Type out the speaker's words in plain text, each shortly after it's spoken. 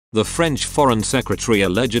The French Foreign Secretary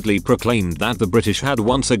allegedly proclaimed that the British had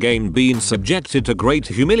once again been subjected to great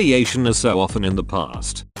humiliation as so often in the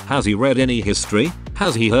past. Has he read any history?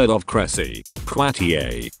 Has he heard of Crécy,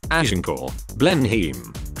 Poitiers, Agincourt,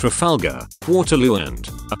 Blenheim, Trafalgar, Waterloo and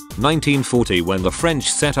 1940 when the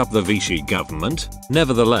French set up the Vichy government?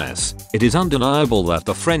 Nevertheless, it is undeniable that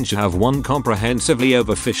the French have won comprehensively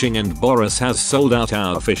over fishing and Boris has sold out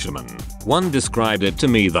our fishermen. One described it to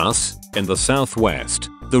me thus: in the southwest,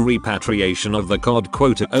 the repatriation of the cod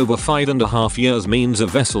quota over 5.5 years means a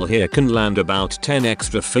vessel here can land about 10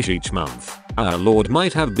 extra fish each month. Our lord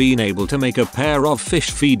might have been able to make a pair of fish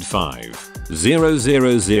feed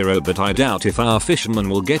 5,000, but I doubt if our fishermen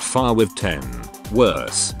will get far with 10.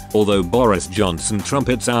 Worse, although Boris Johnson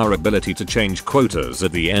trumpets our ability to change quotas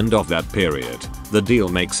at the end of that period, the deal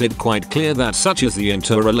makes it quite clear that such is the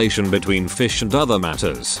interrelation between fish and other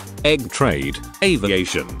matters, egg trade,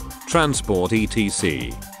 aviation, transport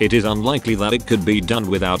etc. It is unlikely that it could be done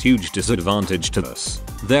without huge disadvantage to us.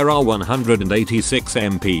 There are 186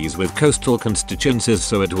 MPs with coastal constituencies,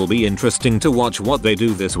 so it will be interesting to watch what they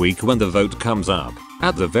do this week when the vote comes up.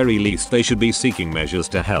 At the very least they should be seeking measures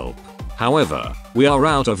to help. However, we are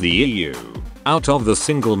out of the EU, out of the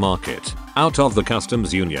single market, out of the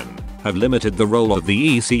customs union, have limited the role of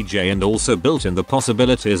the ECJ and also built in the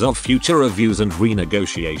possibilities of future reviews and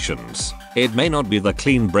renegotiations. It may not be the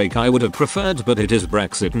clean break I would have preferred, but it is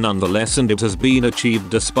Brexit nonetheless, and it has been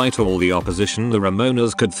achieved despite all the opposition the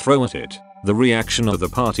Ramonas could throw at it. The reaction of the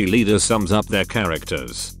party leaders sums up their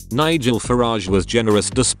characters. Nigel Farage was generous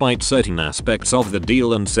despite certain aspects of the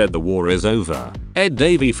deal and said the war is over. Ed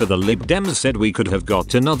Davey for the Lib Dems said we could have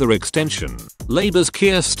got another extension. Labour's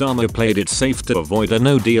Keir Starmer played it safe to avoid a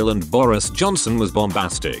no deal, and Boris Johnson was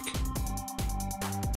bombastic.